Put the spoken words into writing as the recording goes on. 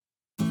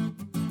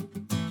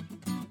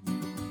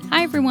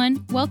Hi,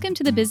 everyone. Welcome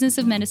to the Business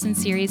of Medicine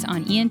series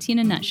on ENT in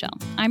a Nutshell.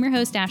 I'm your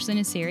host, Ashley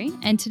Nassiri,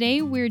 and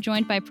today we're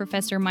joined by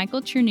Professor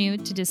Michael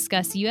Chernew to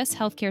discuss U.S.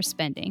 healthcare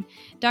spending.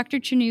 Dr.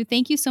 Chernew,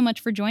 thank you so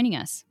much for joining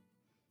us.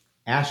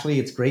 Ashley,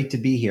 it's great to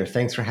be here.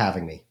 Thanks for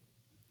having me.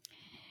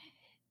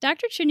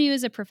 Dr. Chernew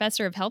is a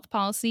professor of health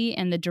policy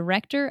and the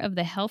director of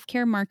the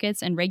Healthcare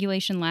Markets and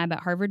Regulation Lab at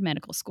Harvard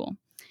Medical School.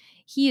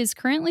 He is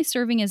currently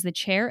serving as the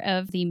chair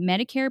of the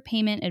Medicare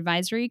Payment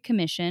Advisory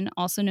Commission,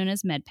 also known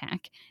as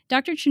MedPAC.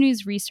 Dr.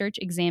 Chernew's research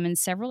examines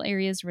several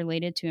areas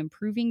related to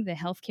improving the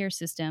healthcare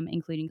system,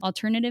 including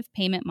alternative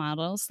payment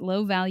models,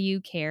 low-value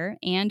care,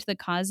 and the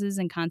causes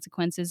and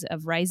consequences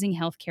of rising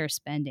healthcare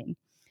spending.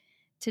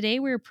 Today,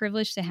 we're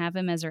privileged to have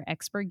him as our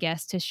expert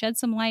guest to shed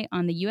some light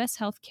on the U.S.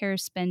 healthcare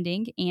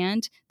spending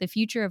and the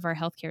future of our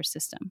healthcare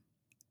system.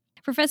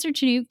 Professor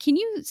Chernew, can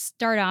you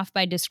start off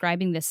by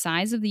describing the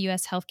size of the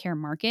U.S. healthcare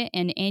market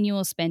and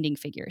annual spending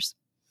figures?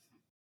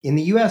 In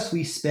the US,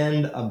 we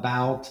spend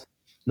about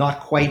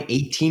not quite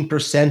 18%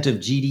 of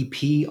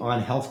GDP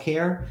on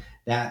healthcare.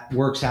 That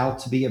works out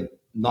to be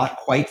not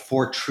quite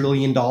 $4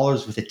 trillion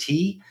with a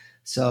T.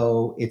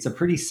 So it's a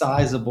pretty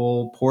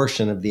sizable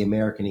portion of the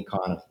American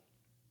economy.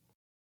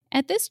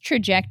 At this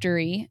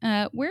trajectory,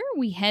 where are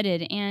we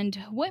headed and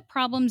what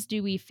problems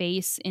do we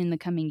face in the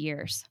coming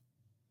years?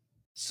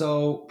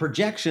 So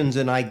projections,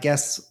 and I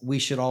guess we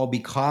should all be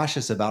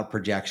cautious about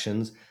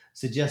projections,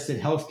 suggest that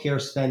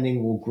healthcare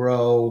spending will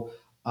grow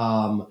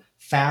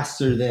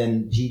faster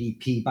than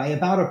GDP by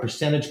about a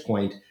percentage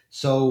point.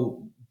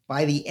 So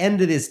by the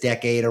end of this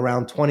decade,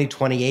 around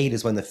 2028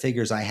 is when the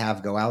figures I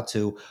have go out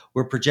to,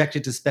 we're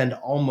projected to spend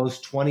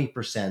almost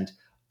 20%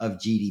 of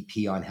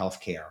GDP on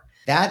healthcare.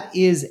 That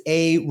is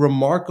a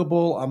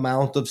remarkable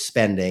amount of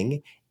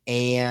spending.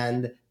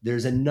 And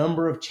there's a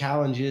number of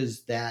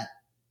challenges that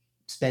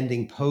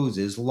spending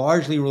poses,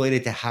 largely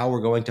related to how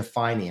we're going to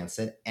finance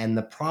it. And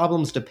the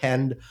problems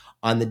depend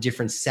on the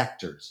different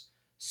sectors.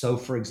 So,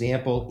 for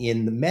example,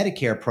 in the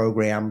Medicare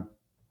program,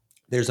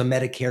 there's a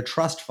Medicare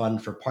trust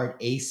fund for Part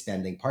A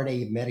spending. Part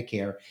A of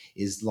Medicare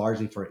is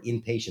largely for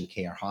inpatient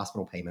care,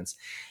 hospital payments.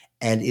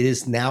 And it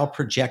is now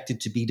projected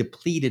to be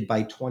depleted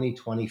by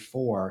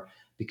 2024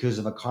 because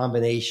of a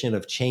combination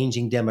of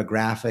changing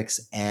demographics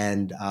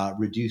and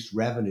reduced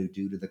revenue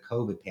due to the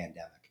COVID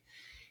pandemic.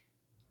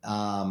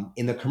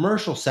 In the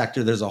commercial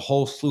sector, there's a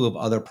whole slew of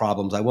other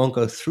problems. I won't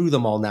go through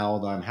them all now,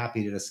 although I'm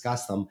happy to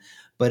discuss them.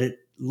 But it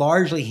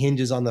largely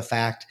hinges on the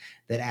fact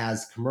that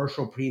as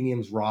commercial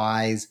premiums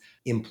rise,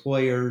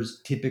 employers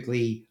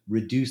typically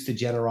reduce the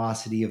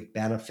generosity of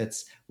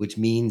benefits, which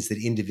means that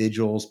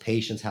individuals,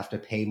 patients have to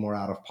pay more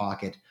out of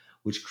pocket,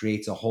 which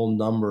creates a whole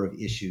number of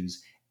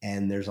issues.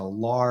 And there's a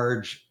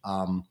large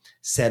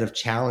set of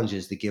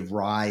challenges that give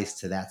rise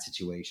to that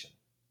situation.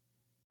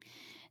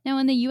 Now,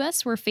 in the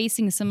U.S., we're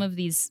facing some of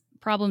these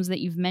problems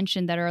that you've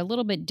mentioned that are a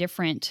little bit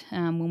different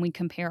when we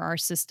compare our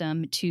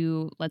system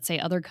to, let's say,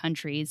 other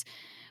countries.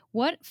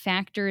 What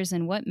factors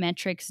and what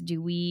metrics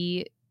do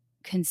we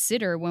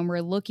consider when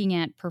we're looking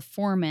at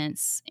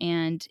performance?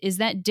 And is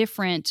that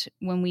different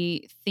when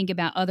we think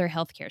about other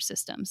healthcare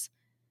systems?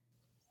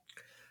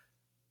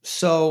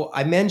 So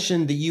I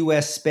mentioned the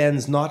US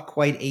spends not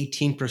quite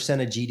 18%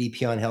 of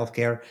GDP on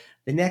healthcare.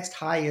 The next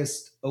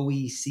highest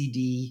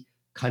OECD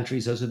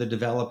countries, those are the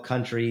developed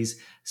countries,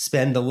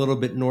 spend a little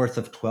bit north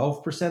of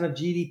 12% of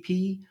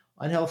GDP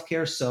on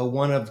healthcare. So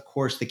one of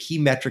course the key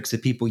metrics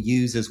that people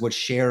use is what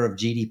share of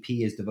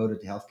GDP is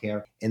devoted to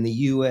healthcare. And the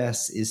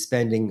US is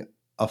spending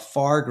a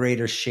far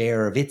greater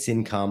share of its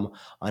income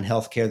on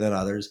healthcare than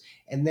others.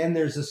 And then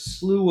there's a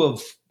slew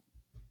of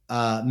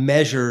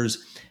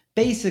measures,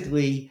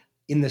 basically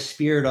in the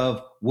spirit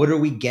of what are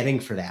we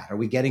getting for that? Are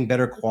we getting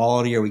better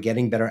quality? Are we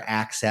getting better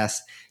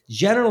access?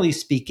 Generally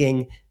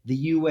speaking, the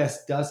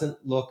US doesn't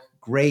look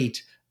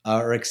great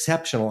or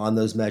exceptional on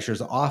those measures.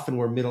 Often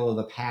we're middle of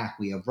the pack.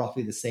 We have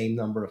roughly the same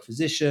number of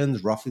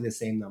physicians, roughly the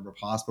same number of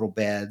hospital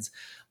beds.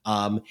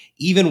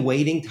 Even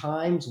waiting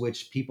times,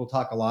 which people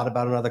talk a lot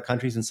about in other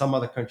countries, and some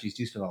other countries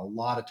do spend a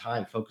lot of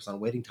time focused on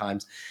waiting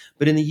times.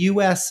 But in the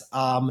US,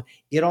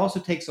 it also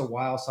takes a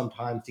while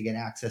sometimes to get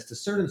access to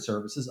certain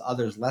services,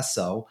 others less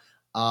so.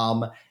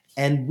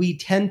 And we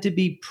tend to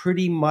be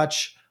pretty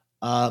much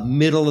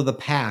middle of the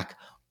pack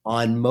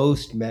on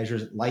most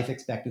measures. Life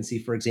expectancy,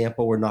 for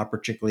example, we're not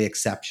particularly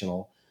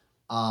exceptional.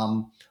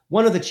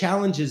 One of the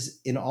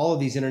challenges in all of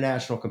these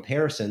international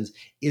comparisons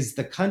is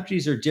the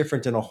countries are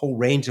different in a whole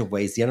range of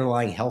ways. The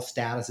underlying health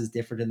status is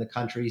different in the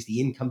countries. The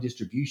income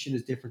distribution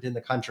is different in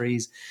the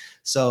countries.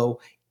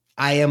 So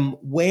I am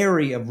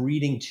wary of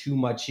reading too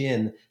much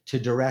in to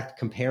direct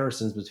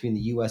comparisons between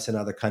the US and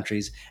other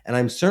countries. And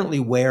I'm certainly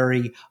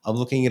wary of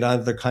looking at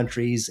other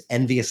countries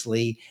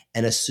enviously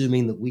and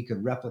assuming that we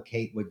could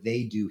replicate what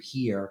they do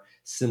here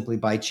simply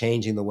by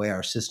changing the way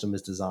our system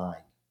is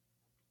designed.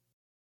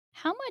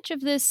 How much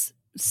of this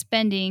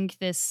spending,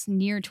 this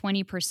near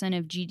 20%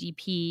 of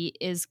GDP,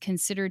 is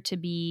considered to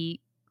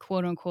be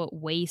quote unquote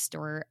waste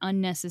or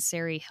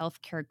unnecessary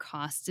healthcare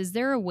costs? Is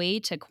there a way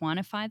to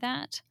quantify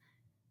that?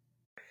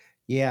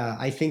 Yeah,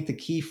 I think the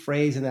key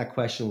phrase in that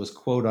question was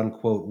quote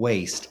unquote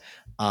waste.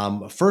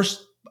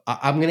 First,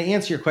 I'm going to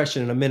answer your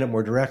question in a minute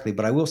more directly,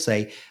 but I will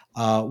say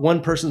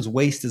one person's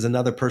waste is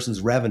another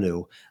person's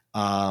revenue.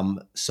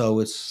 So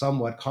it's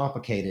somewhat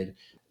complicated.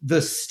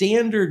 The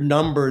standard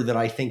number that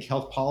I think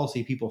health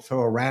policy people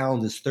throw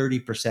around is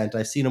 30%.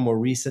 I've seen a more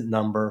recent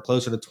number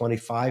closer to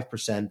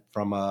 25%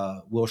 from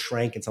Will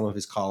Schrank and some of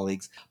his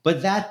colleagues.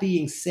 But that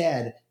being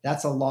said,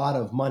 that's a lot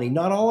of money.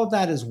 Not all of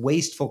that is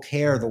wasteful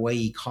care the way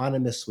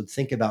economists would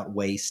think about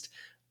waste.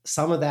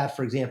 Some of that,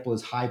 for example,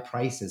 is high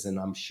prices. And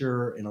I'm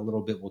sure in a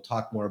little bit we'll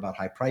talk more about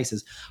high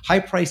prices.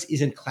 High price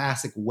isn't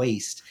classic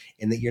waste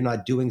in that you're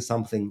not doing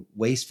something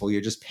wasteful.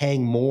 You're just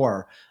paying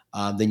more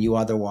than you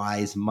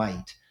otherwise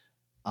might.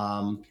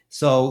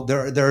 So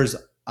there's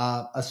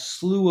a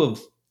slew of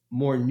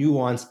more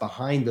nuance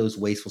behind those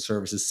wasteful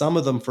services. Some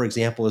of them, for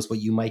example, is what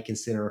you might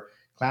consider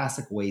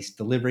classic waste,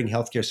 delivering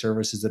healthcare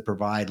services that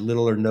provide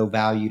little or no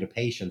value to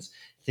patients,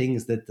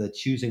 things that the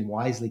Choosing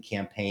Wisely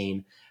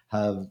campaign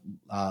have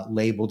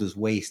labeled as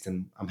waste.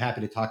 And I'm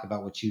happy to talk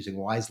about what Choosing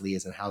Wisely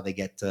is and how they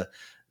get to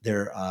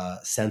their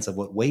sense of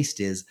what waste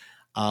is.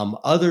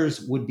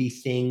 Others would be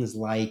things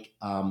like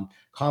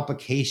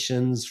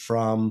complications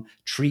from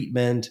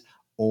treatment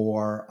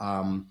or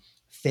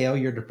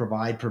failure to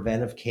provide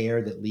preventive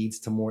care that leads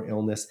to more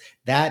illness.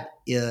 That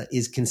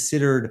is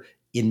considered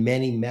in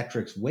many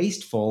metrics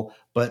wasteful.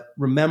 But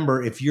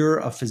remember, if you're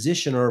a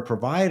physician or a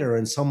provider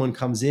and someone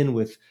comes in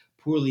with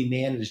poorly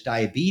managed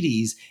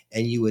diabetes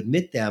and you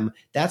admit them,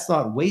 that's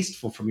not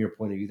wasteful from your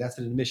point of view. That's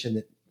an admission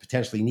that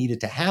potentially needed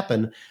to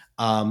happen.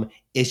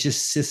 It's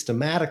just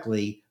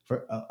systematically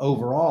for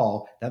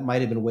overall, that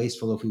might have been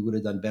wasteful if we would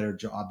have done a better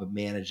job of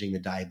managing the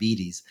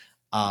diabetes.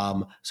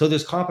 So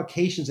there's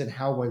complications in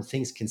how one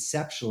thinks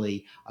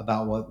conceptually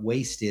about what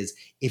waste is.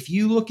 If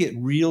you look at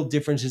real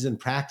differences in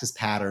practice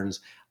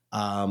patterns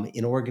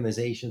in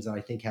organizations that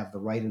I think have the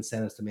right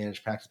incentives to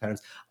manage practice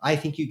patterns, I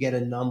think you get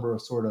a number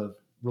of sort of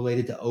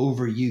related to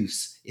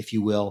overuse, if you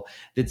will,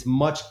 that's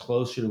much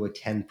closer to a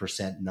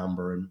 10%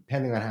 number. And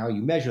depending on how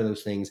you measure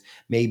those things,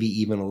 maybe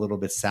even a little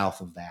bit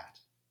south of that.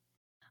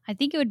 I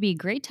think it would be a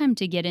great time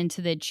to get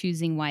into the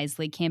Choosing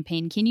Wisely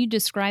campaign. Can you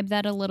describe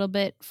that a little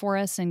bit for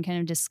us and kind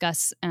of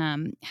discuss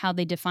how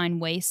they define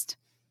waste?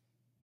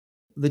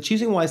 The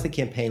Choosing Wisely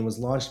campaign was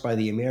launched by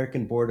the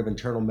American Board of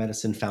Internal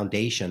Medicine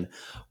Foundation,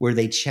 where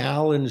they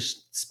challenged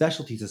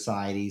specialty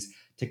societies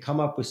to come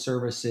up with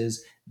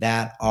services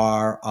that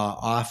are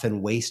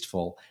often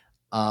wasteful.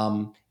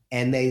 And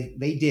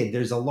they did.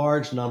 There's a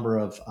large number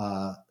of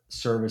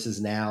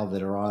services now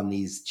that are on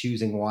these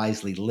Choosing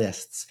Wisely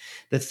lists.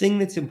 The thing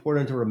that's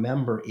important to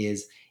remember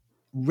is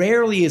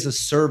rarely is a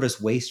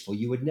service wasteful.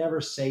 You would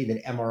never say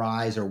that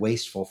MRIs are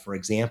wasteful, for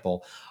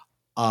example.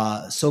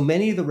 So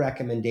many of the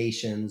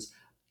recommendations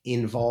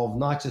involve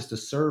not just a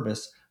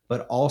service,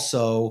 but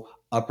also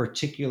a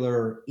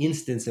particular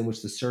instance in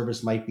which the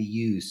service might be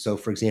used. So,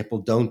 for example,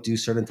 don't do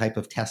certain type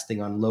of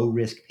testing on low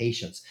risk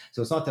patients.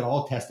 So it's not that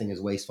all testing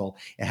is wasteful.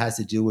 It has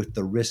to do with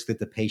the risk that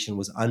the patient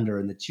was under.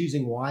 And the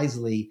Choosing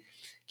Wisely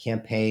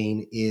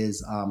campaign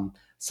is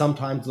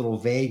sometimes a little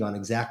vague on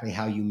exactly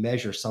how you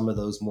measure some of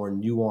those more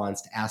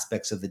nuanced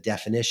aspects of the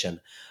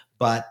definition.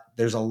 But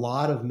there's a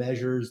lot of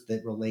measures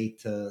that relate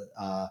to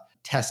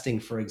testing,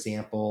 for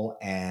example,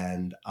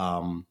 and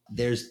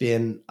there's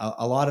been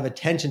a lot of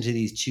attention to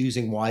these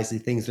Choosing Wisely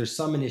things. There's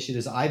some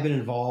initiatives. I've been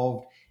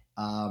involved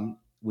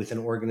with an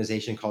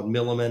organization called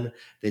Milliman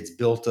that's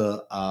built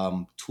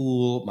a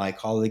tool. My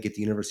colleague at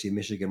the University of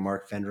Michigan,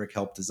 Mark Fendrick,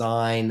 helped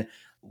design.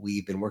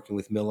 We've been working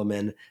with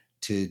Milliman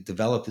to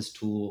develop this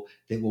tool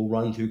that will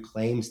run through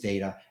claims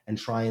data and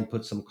try and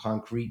put some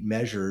concrete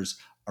measures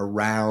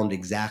around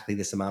exactly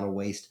this amount of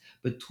waste.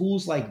 But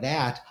tools like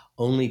that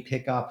only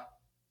pick up,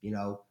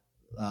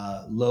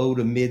 low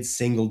to mid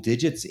single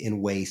digits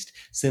in waste,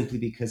 simply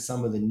because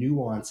some of the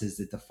nuances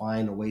that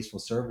define the wasteful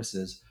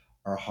services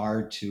are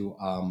hard to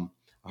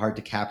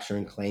capture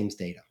in claims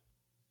data.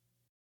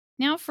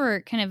 Now,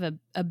 for kind of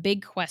a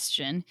big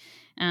question,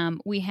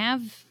 we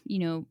have,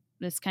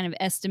 this kind of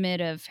estimate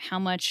of how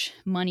much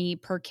money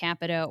per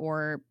capita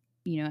or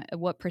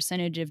what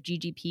percentage of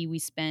GDP we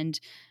spend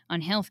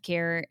on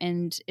healthcare,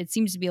 and it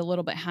seems to be a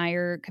little bit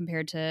higher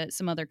compared to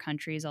some other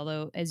countries.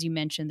 Although, as you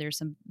mentioned, there's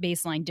some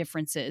baseline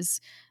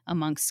differences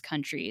amongst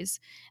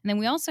countries. And then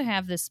we also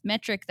have this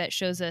metric that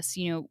shows us,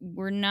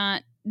 we're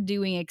not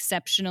doing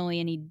exceptionally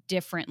any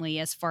differently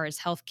as far as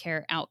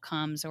healthcare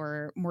outcomes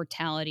or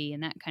mortality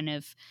and that kind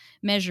of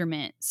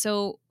measurement.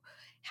 So,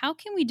 how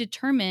can we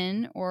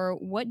determine, or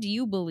what do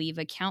you believe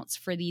accounts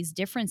for these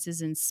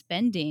differences in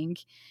spending?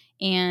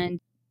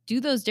 And do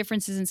those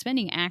differences in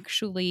spending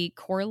actually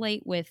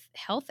correlate with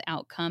health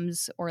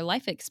outcomes or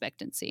life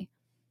expectancy?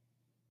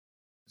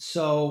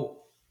 So,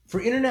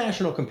 for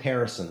international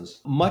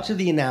comparisons, much of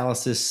the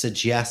analysis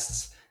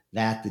suggests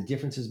that the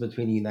differences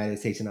between the United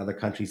States and other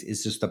countries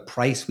is just the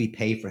price we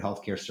pay for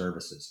healthcare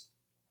services.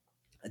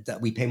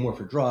 That we pay more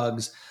for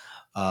drugs,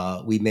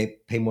 we may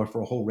pay more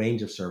for a whole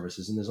range of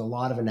services, and there's a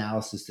lot of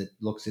analysis that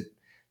looks at,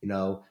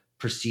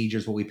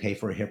 procedures, what we pay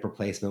for a hip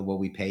replacement, what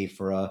we pay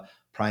for a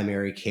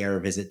primary care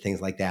visit,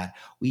 things like that.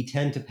 We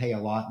tend to pay a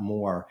lot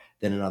more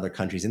than in other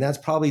countries. And that's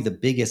probably the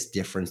biggest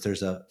difference.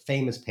 There's a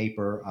famous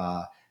paper,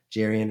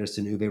 Jerry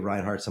Anderson, Uwe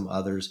Reinhardt, some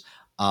others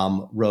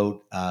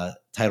wrote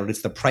titled,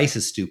 "It's the Price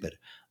is Stupid."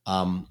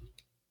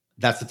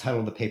 That's the title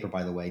of the paper,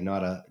 by the way,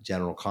 not a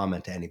general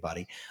comment to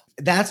anybody.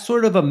 That's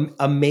sort of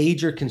a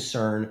major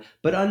concern,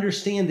 but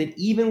understand that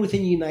even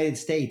within the United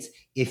States,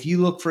 if you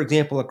look, for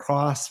example,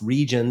 across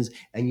regions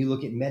and you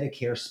look at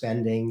Medicare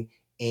spending,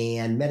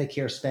 and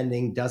Medicare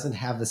spending doesn't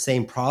have the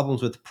same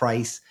problems with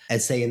price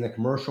as, say, in the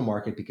commercial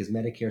market, because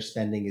Medicare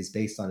spending is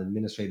based on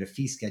administrative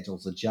fee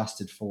schedules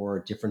adjusted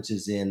for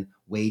differences in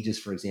wages,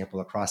 for example,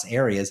 across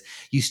areas,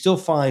 you still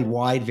find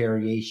wide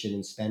variation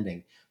in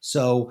spending.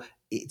 So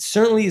it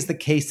certainly is the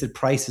case that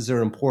prices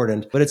are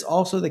important, but it's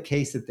also the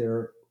case that there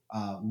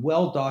are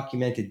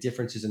well-documented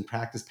differences in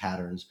practice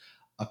patterns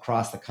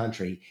across the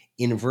country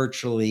in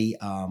virtually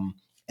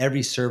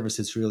every service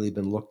that's really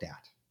been looked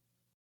at.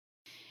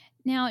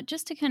 Now,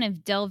 just to kind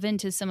of delve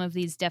into some of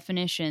these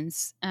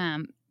definitions,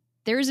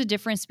 there is a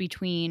difference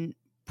between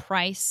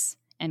price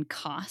and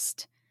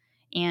cost,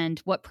 and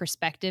what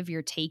perspective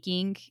you're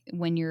taking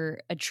when you're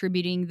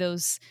attributing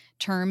those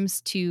terms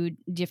to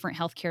different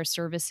healthcare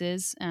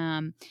services.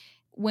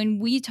 When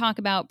we talk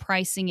about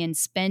pricing and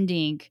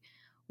spending,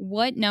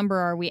 what number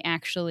are we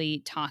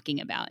actually talking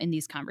about in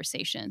these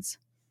conversations?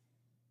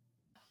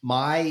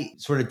 My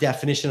sort of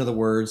definition of the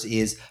words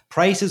is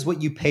price is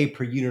what you pay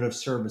per unit of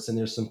service. And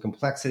there's some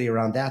complexity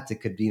around that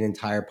could be an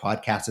entire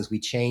podcast. As we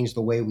change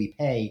the way we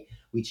pay,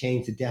 we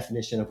change the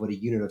definition of what a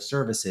unit of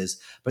service is.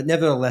 But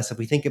nevertheless, if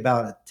we think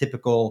about a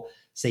typical,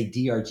 say,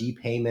 DRG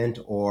payment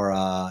or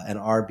an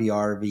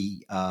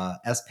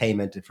RBRVS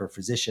payment for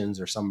physicians,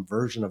 or some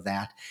version of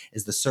that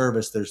is the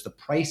service, there's the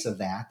price of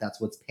that.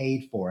 That's what's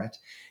paid for it.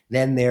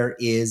 Then there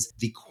is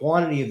the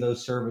quantity of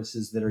those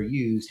services that are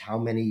used, how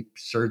many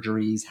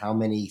surgeries, how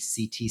many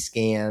CT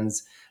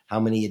scans, how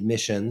many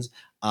admissions.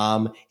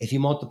 If you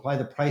multiply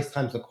the price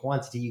times the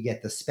quantity, you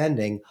get the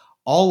spending.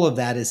 All of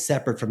that is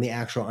separate from the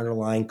actual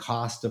underlying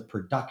cost of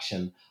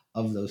production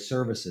of those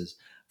services.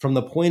 From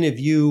the point of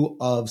view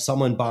of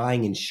someone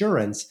buying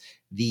insurance,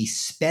 the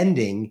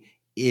spending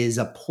is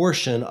a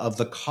portion of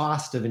the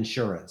cost of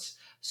insurance.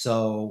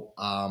 So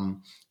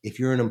if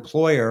you're an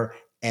employer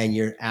and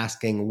you're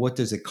asking, what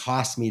does it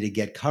cost me to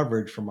get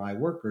coverage for my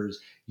workers?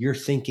 You're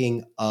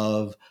thinking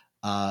of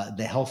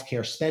the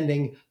healthcare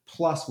spending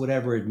plus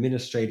whatever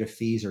administrative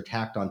fees are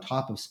tacked on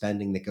top of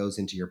spending that goes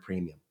into your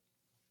premium.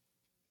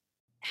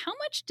 How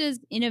much does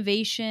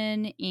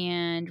innovation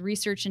and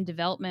research and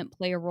development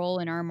play a role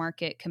in our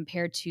market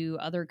compared to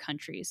other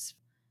countries?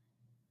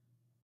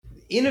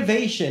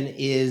 Innovation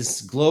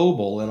is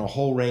global in a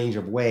whole range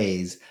of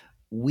ways.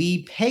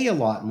 We pay a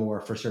lot more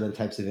for certain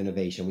types of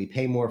innovation. We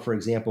pay more, for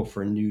example,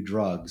 for new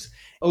drugs.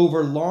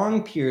 Over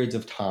long periods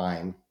of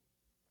time,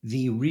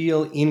 the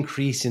real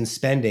increase in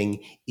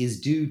spending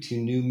is due to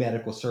new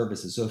medical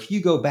services. So if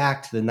you go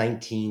back to the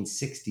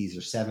 1960s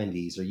or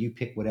 70s, or you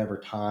pick whatever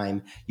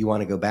time you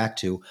want to go back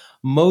to,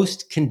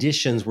 most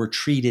conditions were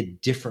treated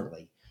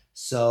differently.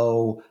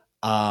 So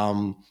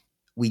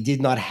we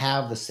did not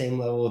have the same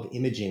level of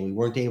imaging. We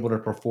weren't able to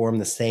perform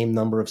the same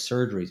number of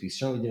surgeries. We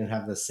certainly didn't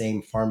have the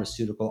same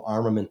pharmaceutical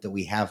armament that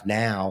we have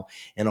now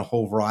in a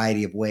whole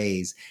variety of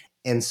ways.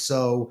 And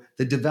so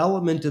the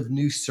development of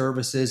new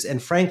services,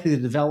 and frankly,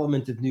 the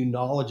development of new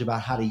knowledge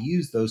about how to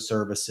use those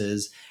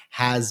services,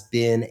 has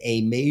been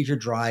a major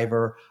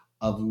driver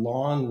of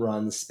long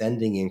run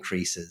spending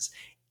increases.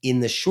 In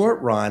the short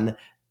run,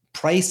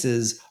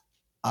 prices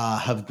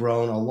have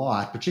grown a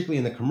lot, particularly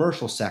in the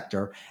commercial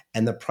sector.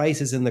 And the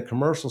prices in the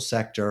commercial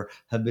sector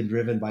have been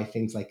driven by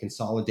things like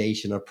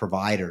consolidation of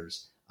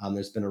providers.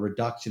 There's been a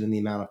reduction in the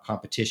amount of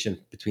competition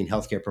between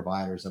healthcare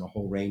providers in a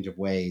whole range of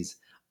ways.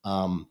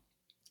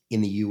 In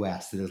the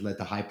US that has led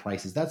to high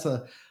prices. That's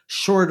a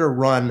shorter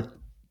run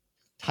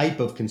type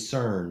of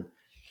concern.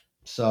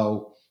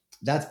 So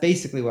that's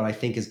basically what I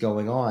think is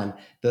going on.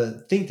 The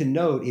thing to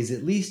note is,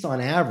 at least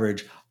on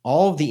average,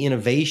 all of the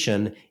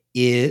innovation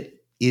is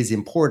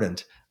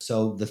important.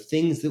 So the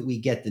things that we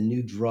get, the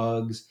new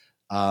drugs,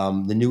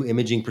 the new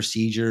imaging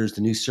procedures,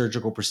 the new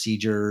surgical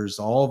procedures,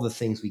 all of the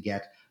things we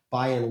get,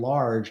 by and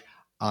large,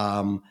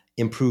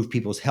 improve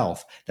people's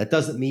health. That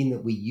doesn't mean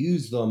that we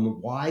use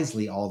them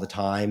wisely all the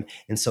time.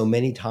 And so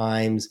many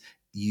times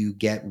you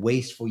get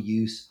wasteful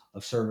use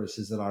of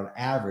services that on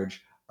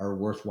average are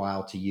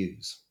worthwhile to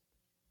use.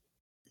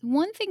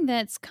 One thing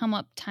that's come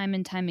up time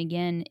and time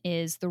again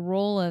is the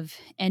role of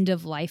end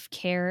of life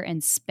care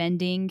and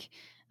spending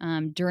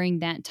during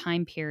that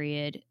time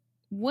period.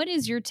 What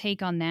is your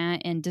take on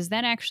that? And does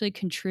that actually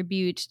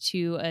contribute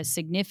to a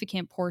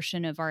significant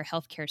portion of our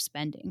healthcare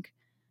spending?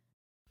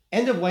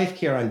 End of life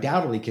care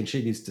undoubtedly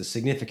contributes to a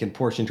significant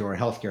portion to our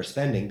healthcare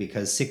spending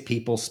because sick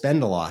people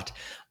spend a lot.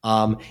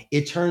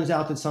 It turns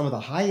out that some of the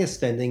highest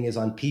spending is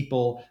on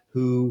people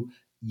who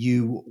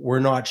you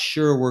were not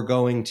sure were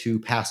going to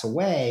pass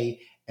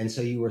away. And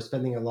so you were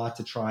spending a lot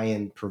to try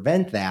and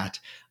prevent that.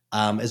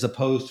 as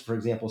opposed to, for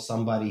example,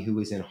 somebody who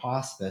is in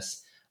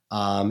hospice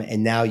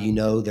and now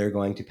they're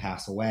going to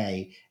pass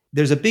away.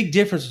 There's a big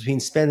difference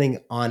between spending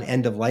on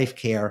end of life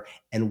care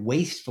and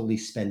wastefully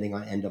spending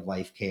on end of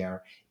life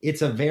care.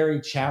 It's a very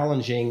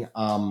challenging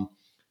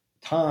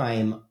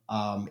time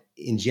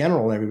in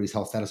general in everybody's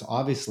health status.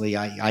 Obviously,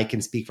 I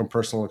can speak from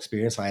personal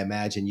experience. I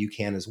imagine you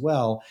can as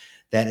well,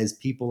 that as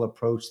people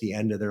approach the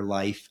end of their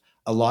life,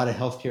 a lot of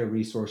healthcare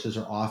resources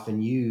are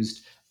often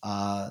used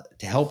to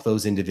help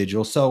those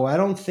individuals. So I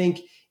don't think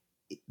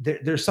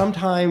there's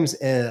sometimes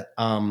a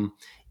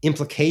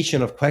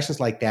implication of questions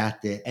like that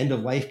end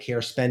of life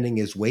care spending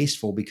is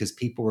wasteful because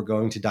people are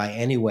going to die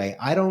anyway.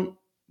 I don't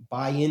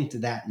buy into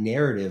that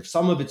narrative.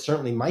 Some of it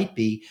certainly might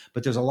be,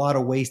 but there's a lot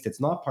of waste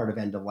that's not part of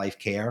end of life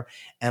care.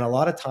 And a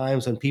lot of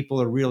times when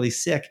people are really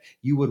sick,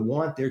 you would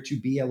want there to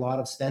be a lot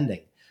of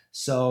spending.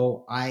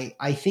 So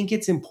I think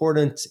it's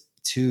important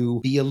to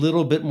be a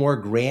little bit more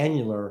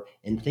granular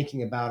in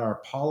thinking about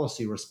our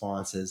policy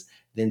responses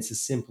than to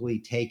simply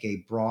take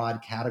a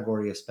broad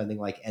category of spending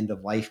like end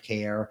of life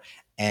care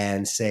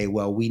and say,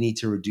 well, we need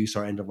to reduce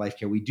our end of life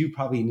care. We do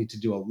probably need to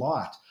do a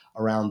lot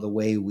around the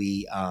way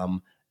we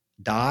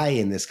die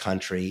in this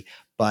country,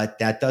 but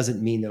that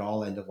doesn't mean that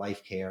all end of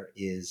life care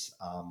is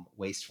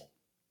wasteful.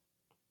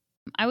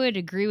 I would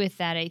agree with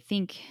that. I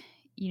think,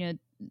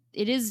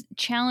 it is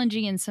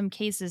challenging in some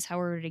cases,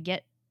 however, to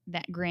get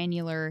that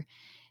granular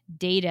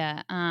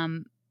data.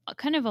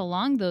 Kind of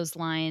along those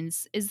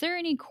lines, is there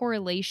any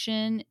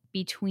correlation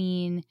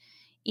between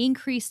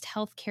increased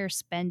healthcare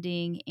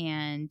spending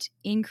and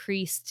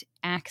increased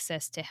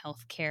access to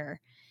healthcare?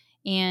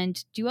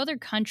 And do other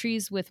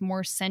countries with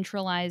more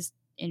centralized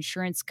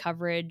insurance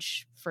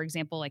coverage, for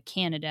example, like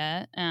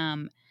Canada,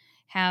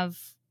 have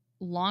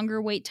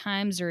longer wait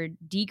times or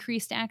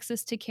decreased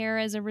access to care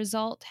as a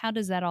result? How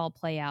does that all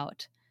play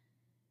out?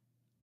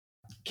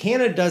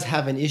 Canada does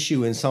have an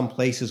issue in some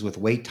places with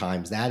wait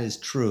times. That is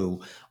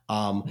true.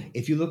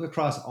 If you look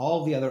across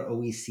all the other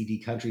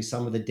OECD countries,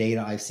 some of the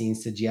data I've seen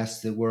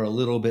suggests that we're a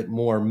little bit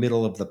more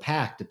middle of the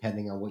pack,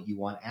 depending on what you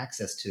want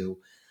access to.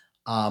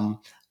 Um,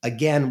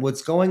 Again,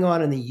 what's going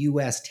on in the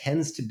US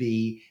tends to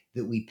be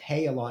that we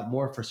pay a lot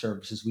more for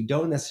services. We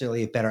don't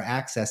necessarily have better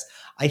access.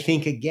 I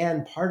think,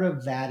 again, part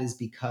of that is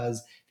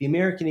because the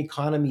American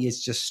economy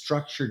is just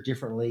structured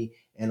differently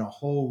in a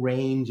whole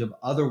range of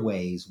other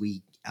ways.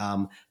 We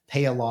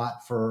pay a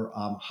lot for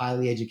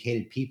highly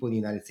educated people in the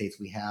United States.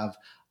 We have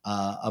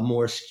a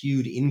more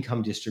skewed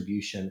income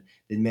distribution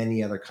than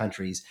many other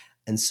countries.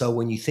 And so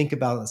when you think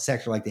about a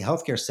sector like the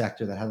healthcare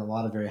sector that has a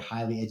lot of very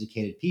highly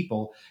educated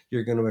people,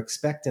 you're going to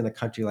expect in a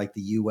country like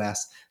the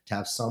US to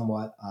have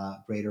somewhat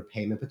greater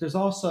payment. But there's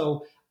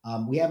also,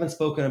 we haven't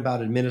spoken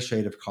about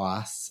administrative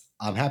costs.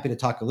 I'm happy to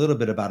talk a little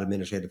bit about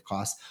administrative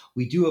costs.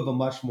 We do have a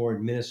much more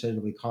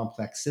administratively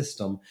complex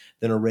system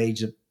than a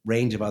range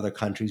of other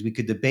countries. We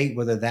could debate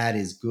whether that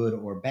is good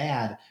or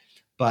bad,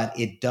 but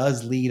it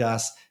does lead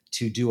us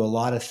to do a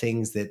lot of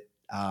things that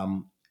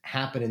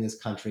happen in this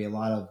country, a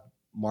lot of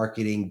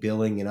marketing,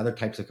 billing, and other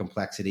types of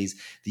complexities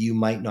that you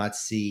might not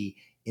see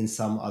in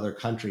some other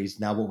countries.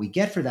 Now, what we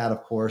get for that,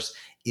 of course,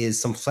 is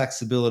some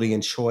flexibility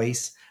and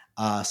choice,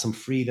 some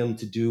freedom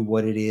to do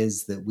what it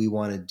is that we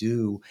want to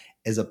do,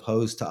 as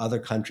opposed to other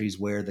countries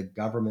where the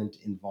government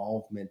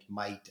involvement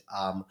might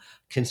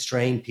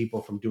constrain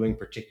people from doing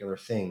particular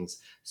things.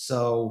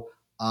 So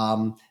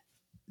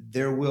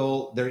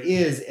there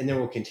is, and there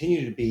will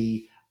continue to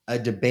be a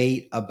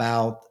debate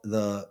about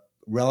the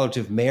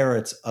relative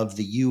merits of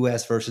the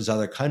US versus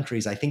other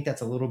countries. I think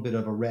that's a little bit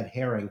of a red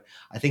herring.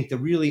 I think the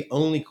really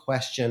only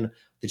question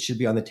that should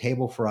be on the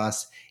table for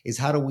us is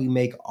how do we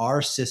make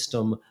our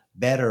system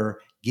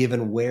better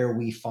given where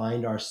we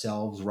find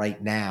ourselves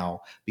right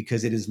now?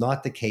 Because it is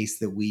not the case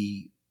that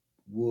we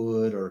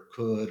would or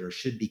could or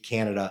should be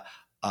Canada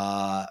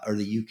or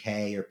the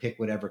UK or pick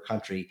whatever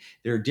country.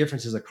 There are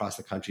differences across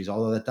the countries,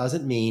 although that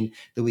doesn't mean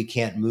that we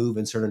can't move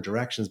in certain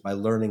directions by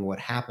learning what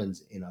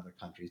happens in other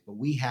countries. But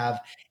we have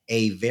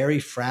a very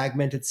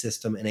fragmented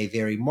system and a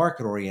very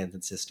market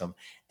oriented system.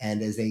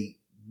 And as a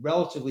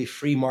relatively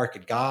free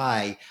market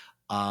guy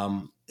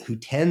who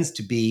tends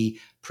to be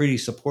pretty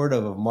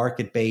supportive of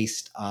market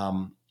based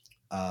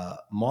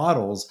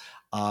models,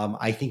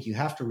 I think you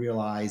have to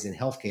realize in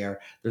healthcare,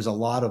 there's a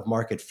lot of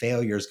market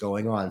failures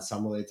going on,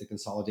 some related to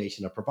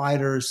consolidation of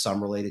providers,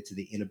 some related to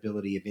the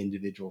inability of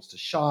individuals to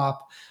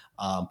shop.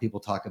 People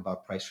talk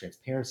about price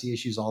transparency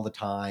issues all the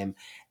time.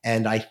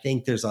 And I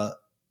think there's a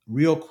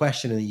real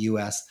question in the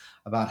US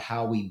about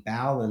how we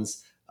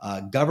balance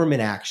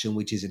government action,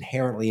 which is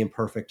inherently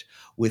imperfect,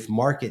 with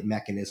market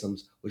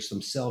mechanisms, which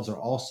themselves are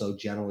also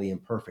generally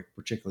imperfect,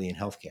 particularly in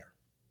healthcare.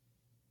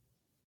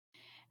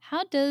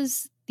 How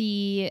does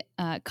the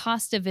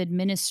cost of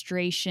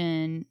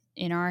administration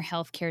in our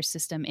healthcare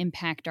system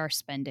impact our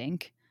spending?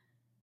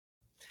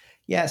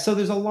 Yeah, so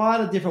there's a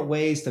lot of different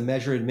ways to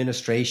measure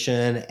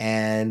administration,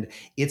 and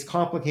it's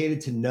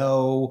complicated to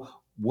know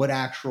what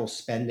actual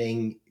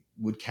spending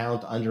would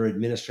count under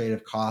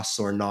administrative costs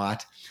or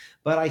not.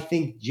 But I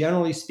think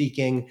generally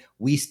speaking,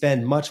 we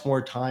spend much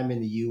more time in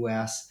the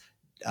US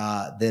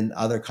than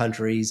other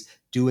countries,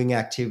 doing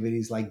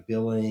activities like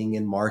billing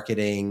and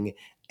marketing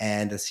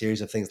and a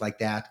series of things like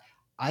that.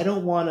 I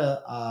don't want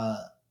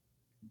to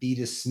be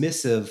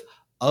dismissive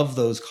of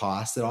those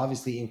costs. It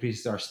obviously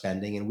increases our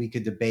spending, and we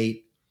could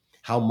debate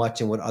how much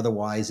and what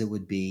otherwise it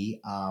would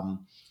be.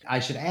 I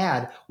should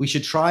add, we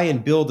should try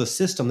and build a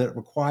system that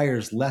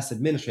requires less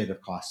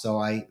administrative costs.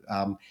 So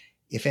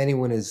if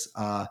anyone is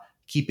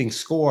keeping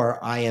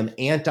score, I am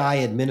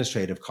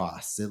anti-administrative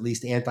costs, at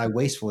least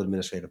anti-wasteful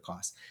administrative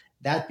costs.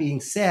 That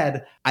being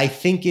said, I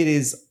think it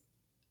is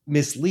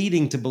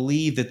misleading to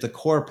believe that the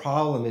core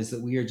problem is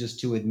that we are just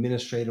too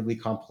administratively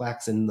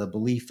complex, and the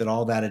belief that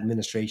all that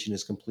administration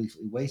is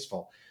completely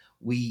wasteful.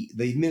 The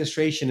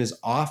administration is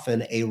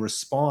often a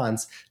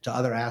response to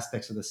other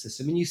aspects of the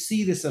system. And you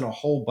see this in a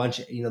whole bunch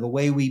of, the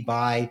way we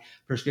buy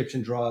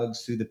prescription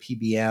drugs through the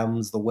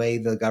PBMs, the way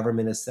the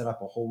government has set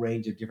up a whole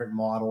range of different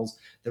models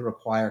that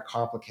require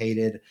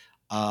complicated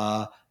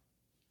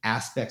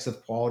aspects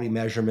of quality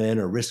measurement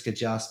or risk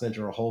adjustment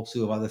or a whole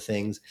slew of other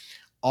things,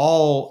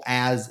 all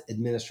as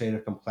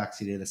administrative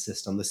complexity to the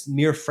system. This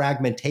mere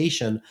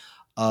fragmentation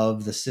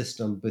of the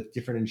system with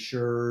different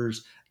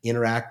insurers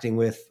interacting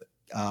with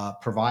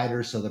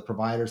providers, so the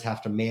providers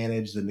have to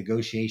manage the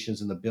negotiations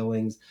and the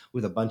billings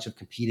with a bunch of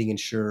competing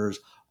insurers,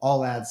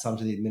 all adds some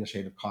to the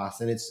administrative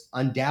costs. And it's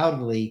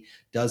undoubtedly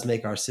does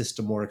make our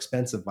system more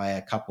expensive by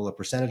a couple of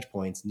percentage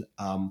points.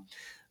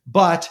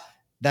 But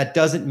that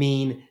doesn't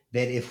mean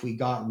that if we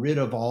got rid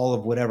of all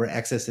of whatever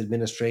excess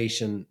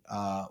administration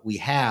we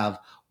have,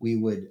 we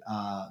would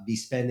be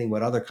spending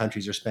what other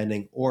countries are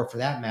spending, or for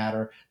that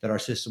matter, that our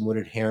system would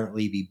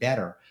inherently be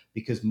better,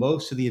 because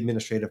most of the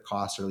administrative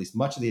costs, or at least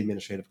much of the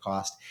administrative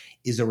cost,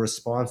 is a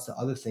response to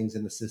other things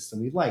in the system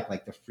we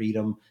like the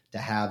freedom to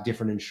have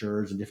different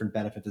insurers and different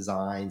benefit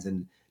designs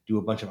and do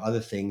a bunch of other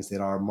things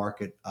that our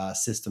market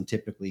system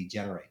typically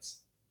generates.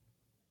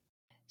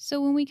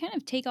 So, when we kind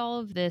of take all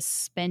of this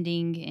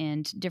spending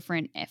and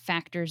different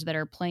factors that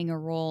are playing a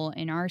role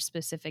in our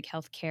specific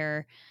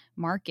healthcare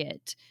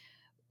market,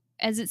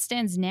 as it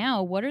stands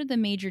now, what are the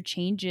major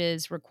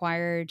changes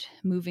required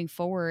moving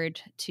forward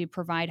to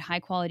provide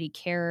high quality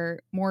care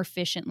more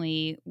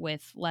efficiently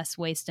with less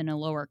waste and a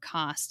lower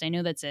cost? I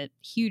know that's a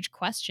huge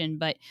question,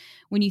 but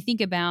when you think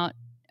about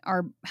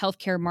our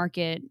healthcare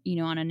market,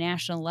 on a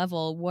national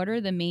level, what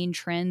are the main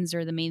trends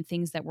or the main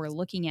things that we're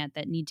looking at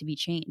that need to be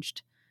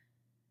changed?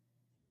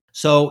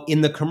 So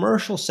in the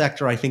commercial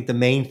sector, I think the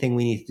main thing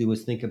we need to do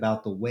is think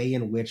about the way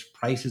in which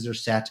prices are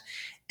set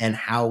and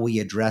how we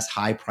address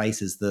high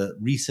prices. The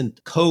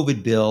recent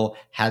COVID bill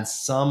had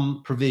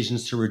some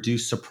provisions to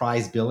reduce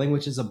surprise billing,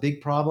 which is a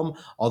big problem.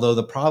 Although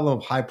the problem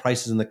of high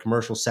prices in the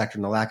commercial sector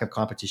and the lack of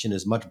competition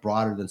is much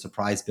broader than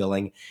surprise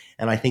billing.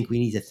 And I think we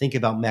need to think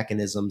about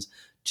mechanisms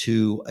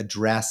to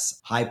address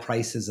high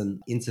prices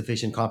and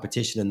insufficient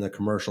competition in the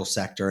commercial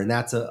sector. And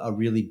that's a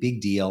really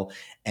big deal.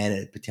 And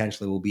it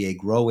potentially will be a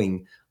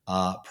growing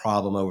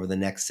problem over the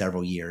next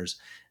several years.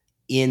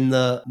 In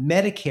the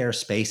Medicare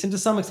space, and to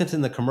some extent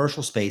in the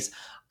commercial space,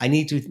 we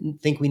need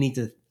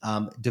to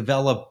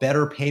develop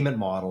better payment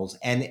models.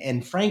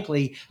 And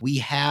frankly, we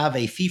have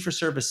a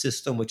fee-for-service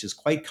system, which is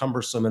quite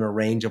cumbersome in a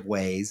range of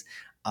ways.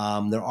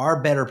 There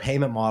are better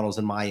payment models,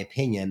 in my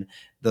opinion.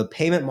 The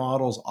payment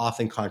models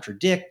often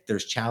contradict.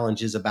 There's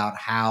challenges about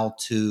how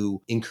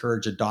to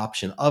encourage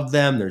adoption of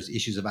them. There's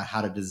issues about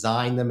how to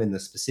design them and the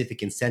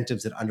specific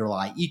incentives that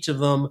underlie each of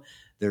them.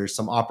 There's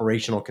some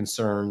operational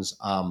concerns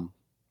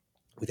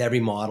with every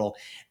model.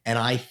 And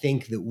I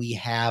think that we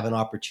have an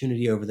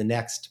opportunity over the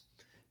next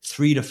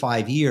 3 to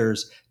 5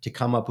 years to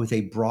come up with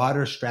a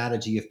broader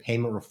strategy of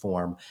payment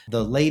reform.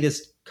 The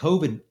latest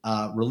COVID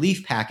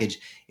relief package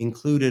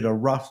included a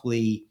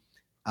roughly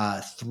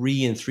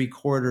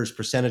 3.75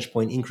 percentage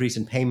point increase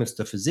in payments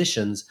to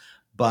physicians.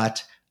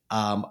 But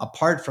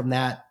apart from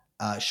that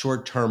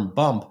short-term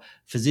bump,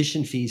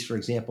 physician fees, for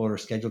example, are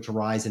scheduled to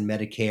rise in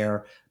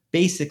Medicare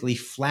basically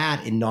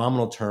flat in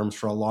nominal terms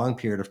for a long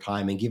period of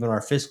time. And given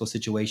our fiscal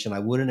situation, I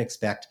wouldn't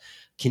expect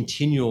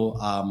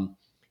continual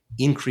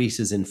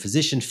increases in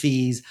physician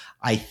fees.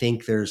 I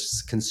think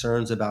there's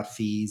concerns about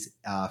fees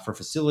for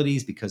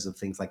facilities because of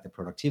things like the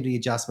productivity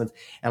adjustments.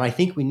 And I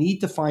think we need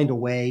to find a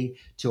way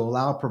to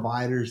allow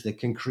providers that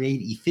can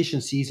create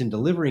efficiencies in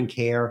delivering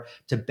care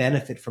to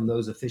benefit from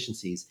those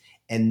efficiencies.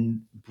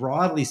 And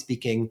broadly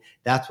speaking,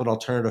 that's what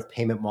alternative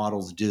payment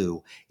models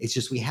do. It's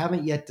just we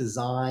haven't yet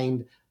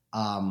designed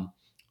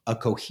a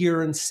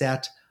coherent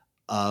set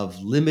of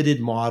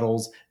limited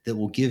models that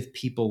will give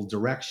people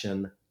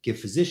direction, give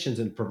physicians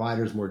and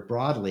providers more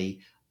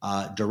broadly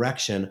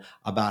direction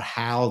about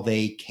how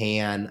they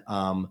can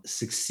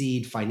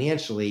succeed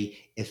financially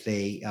if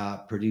they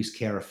produce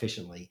care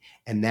efficiently.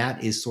 And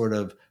that is sort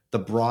of the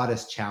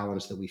broadest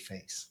challenge that we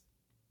face.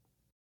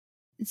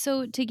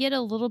 So, to get a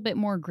little bit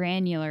more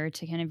granular,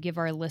 to kind of give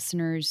our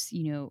listeners,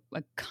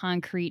 a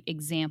concrete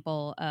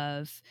example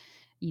of,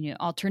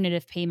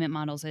 alternative payment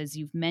models, as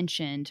you've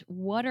mentioned,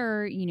 what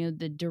are,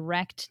 the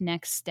direct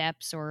next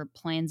steps or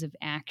plans of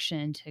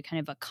action to kind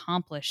of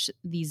accomplish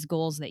these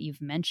goals that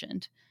you've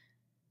mentioned?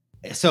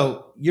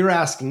 So you're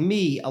asking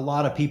me, a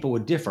lot of people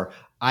would differ.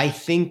 I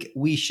think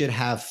we should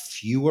have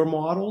fewer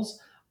models.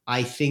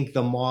 I think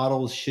the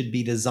models should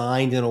be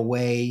designed in a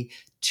way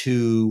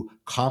to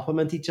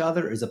complement each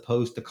other as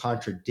opposed to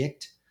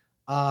contradict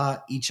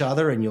each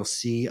other. And you'll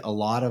see a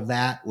lot of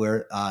that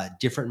where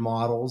different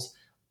models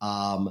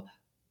um,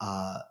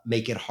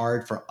 make it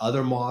hard for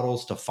other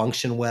models to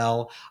function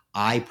well.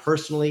 I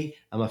personally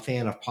am a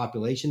fan of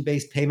population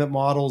based payment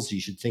models. You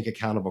should think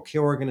accountable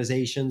care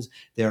organizations.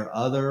 There are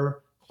other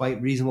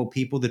quite reasonable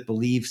people that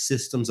believe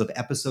systems of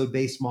episode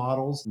based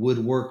models would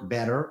work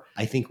better.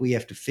 I think we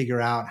have to figure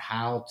out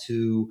how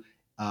to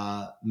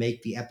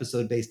make the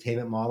episode based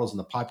payment models and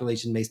the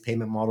population based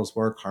payment models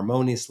work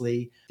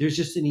harmoniously. There's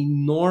just an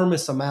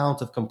enormous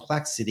amount of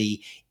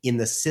complexity in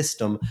the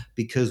system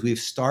because we've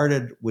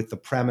started with the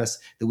premise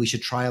that we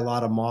should try a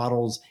lot of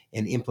models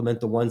and implement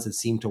the ones that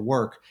seem to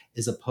work,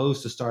 as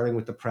opposed to starting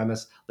with the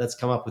premise, let's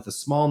come up with a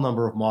small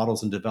number of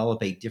models and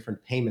develop a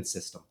different payment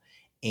system.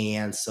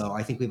 And so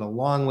I think we have a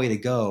long way to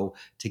go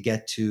to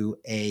get to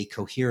a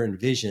coherent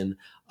vision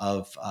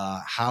of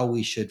how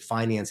we should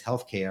finance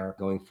healthcare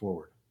going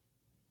forward.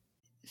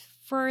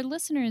 For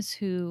listeners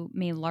who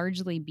may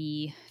largely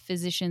be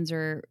physicians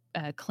or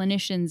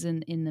clinicians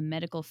in the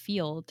medical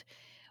field,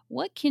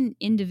 what can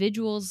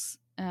individuals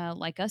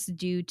like us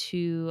do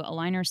to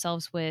align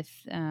ourselves with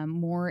a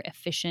more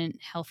efficient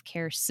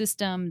healthcare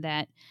system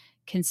that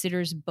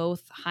considers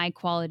both high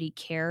quality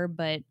care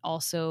but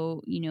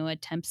also,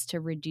 attempts to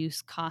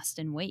reduce cost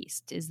and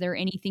waste? Is there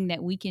anything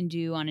that we can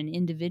do on an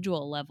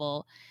individual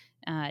level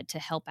to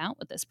help out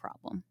with this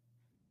problem?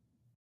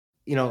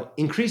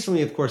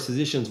 Increasingly, of course,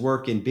 physicians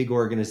work in big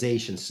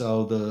organizations.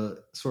 So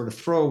the sort of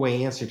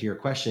throwaway answer to your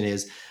question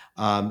is,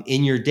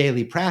 in your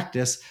daily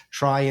practice,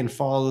 try and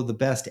follow the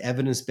best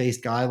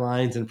evidence-based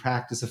guidelines and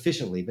practice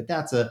efficiently. But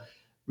that's a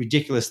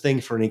ridiculous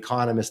thing for an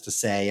economist to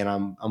say, and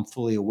I'm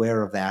fully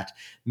aware of that.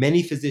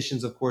 Many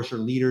physicians, of course, are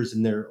leaders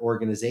in their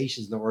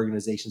organizations, and their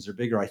organizations are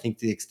bigger. I think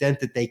to the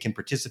extent that they can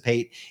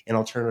participate in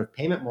alternative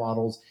payment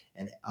models,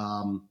 and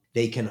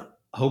they can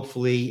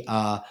hopefully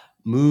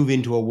move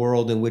into a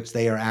world in which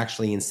they are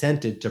actually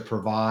incented to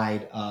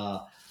provide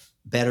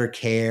better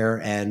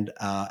care and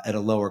at a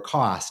lower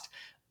cost.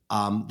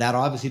 That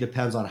obviously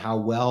depends on how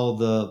well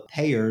the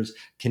payers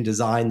can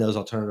design those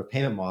alternative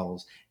payment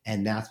models,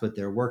 and that's what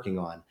they're working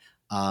on.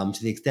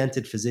 To the extent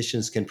that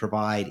physicians can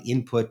provide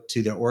input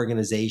to their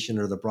organization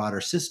or the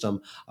broader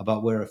system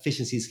about where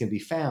efficiencies can be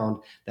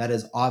found, that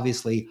is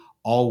obviously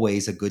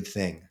always a good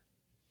thing.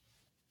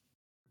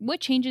 What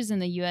changes in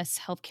the US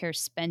healthcare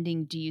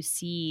spending do you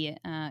see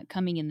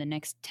coming in the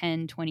next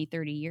 10, 20,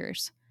 30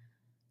 years?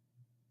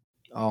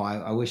 Oh,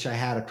 I wish I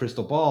had a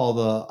crystal ball.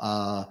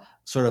 The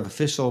sort of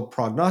official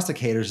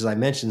prognosticators, as I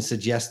mentioned,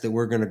 suggest that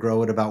we're going to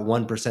grow at about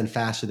 1%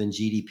 faster than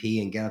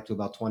GDP and get up to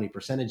about 20%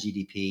 of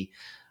GDP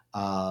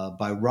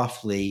by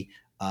roughly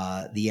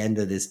the end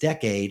of this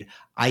decade.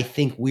 I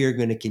think we're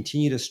going to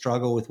continue to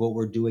struggle with what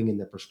we're doing in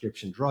the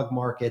prescription drug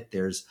market.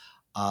 There's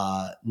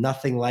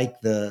nothing like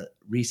the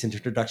recent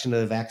introduction of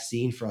the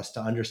vaccine for us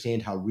to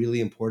understand how really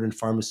important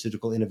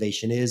pharmaceutical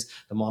innovation is.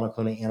 The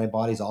monoclonal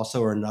antibodies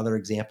also are another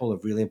example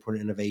of really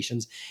important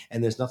innovations.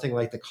 And there's nothing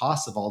like the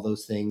cost of all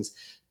those things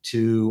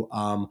to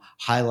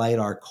highlight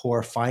our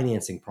core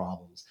financing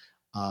problems.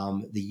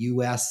 The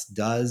US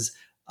does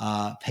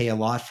pay a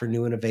lot for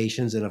new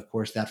innovations. And of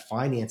course, that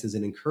finances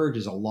and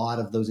encourages a lot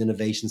of those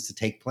innovations to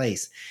take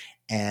place.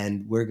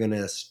 And we're going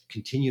to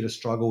continue to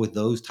struggle with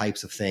those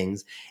types of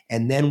things.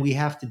 And then we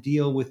have to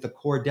deal with the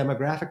core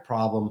demographic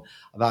problem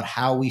about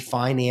how we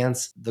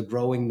finance the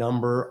growing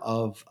number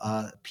of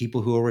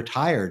people who are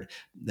retired.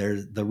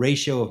 The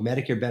ratio of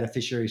Medicare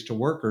beneficiaries to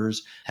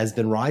workers has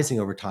been rising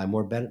over time,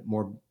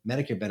 more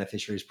Medicare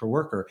beneficiaries per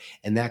worker.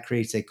 And that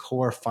creates a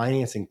core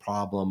financing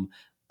problem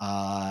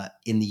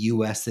in the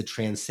US that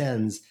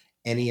transcends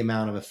any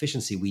amount of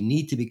efficiency. We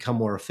need to become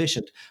more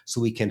efficient so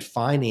we can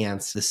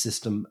finance the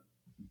system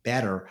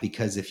better,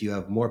 because if you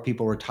have more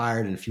people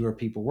retired and fewer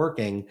people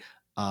working,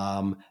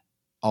 um,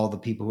 all the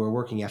people who are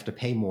working have to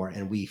pay more.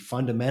 And we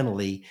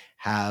fundamentally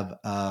have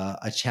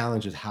a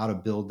challenge with how to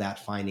build that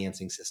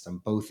financing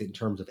system, both in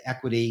terms of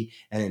equity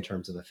and in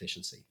terms of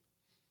efficiency.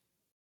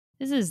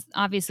 This is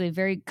obviously a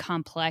very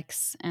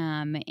complex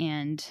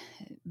and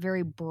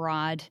very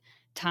broad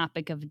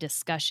topic of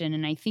discussion.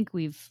 And I think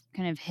we've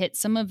kind of hit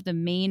some of the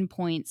main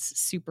points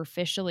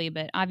superficially,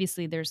 but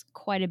obviously there's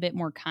quite a bit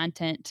more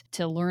content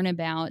to learn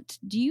about.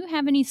 Do you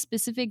have any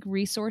specific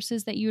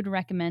resources that you would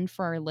recommend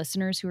for our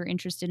listeners who are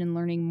interested in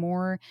learning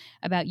more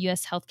about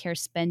US healthcare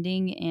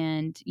spending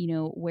and,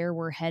 where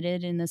we're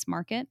headed in this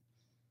market?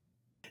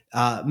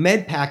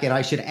 MedPAC, and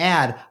I should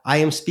add, I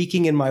am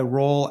speaking in my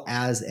role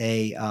as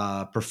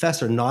a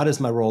professor, not as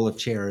my role of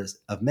chair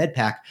of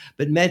MedPAC,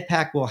 but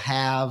MedPAC will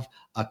have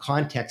a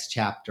context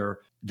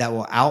chapter that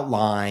will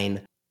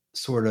outline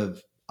sort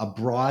of a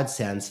broad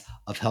sense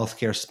of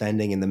healthcare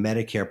spending and the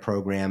Medicare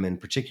program in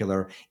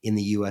particular in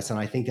the US. And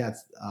I think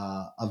that's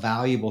a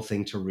valuable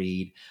thing to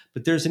read.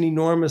 But there's an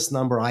enormous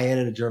number. I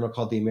edit a journal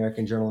called the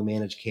American Journal of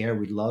Managed Care.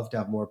 We'd love to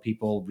have more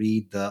people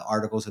read the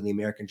articles in the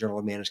American Journal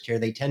of Managed Care.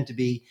 They tend to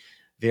be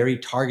very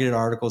targeted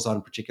articles on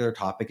a particular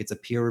topic. It's a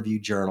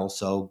peer-reviewed journal,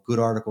 so good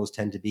articles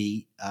tend to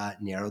be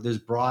narrow. There's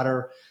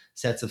broader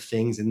sets of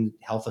things in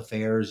health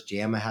affairs.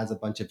 JAMA has a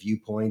bunch of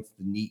viewpoints.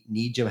 The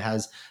NEJM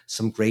has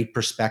some great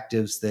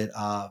perspectives that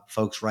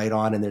folks write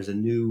on, and there's a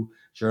new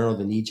journal,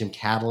 the NEJM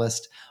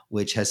Catalyst,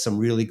 which has some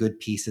really good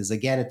pieces.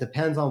 Again, it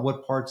depends on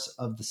what parts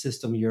of the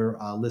system your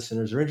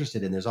listeners are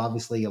interested in. There's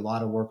obviously a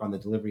lot of work on the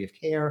delivery of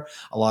care,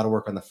 a lot of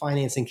work on the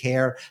financing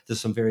care. There's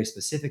some very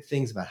specific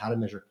things about how to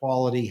measure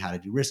quality, how to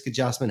do risk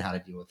adjustment, how to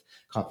deal with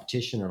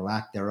competition or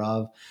lack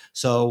thereof.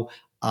 So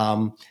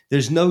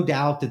there's no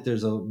doubt that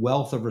there's a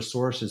wealth of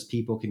resources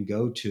people can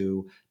go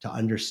to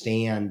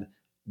understand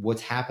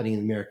what's happening in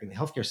the American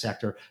healthcare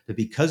sector. But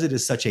because it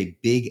is such a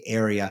big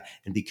area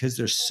and because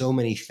there's so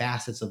many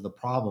facets of the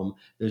problem,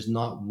 there's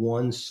not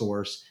one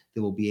source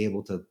that will be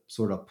able to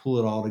sort of pull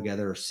it all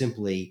together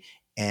simply.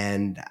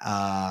 And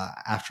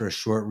after a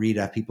short read,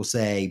 people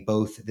say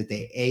both that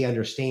they A,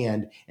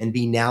 understand, and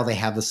B, now they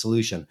have the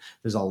solution.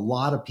 There's a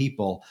lot of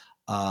people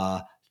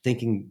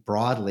thinking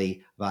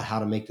broadly about how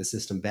to make the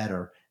system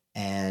better.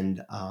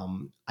 And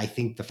I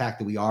think the fact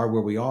that we are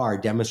where we are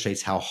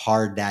demonstrates how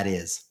hard that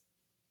is.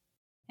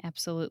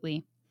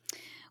 Absolutely.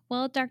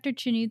 Well, Dr.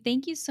 Chanu,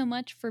 thank you so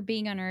much for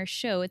being on our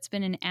show. It's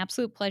been an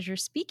absolute pleasure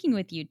speaking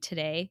with you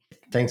today.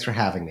 Thanks for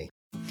having me.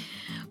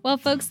 Well,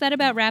 folks, that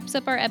about wraps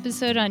up our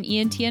episode on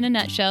ENT in a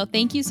nutshell.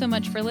 Thank you so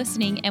much for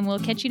listening, and we'll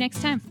catch you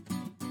next time.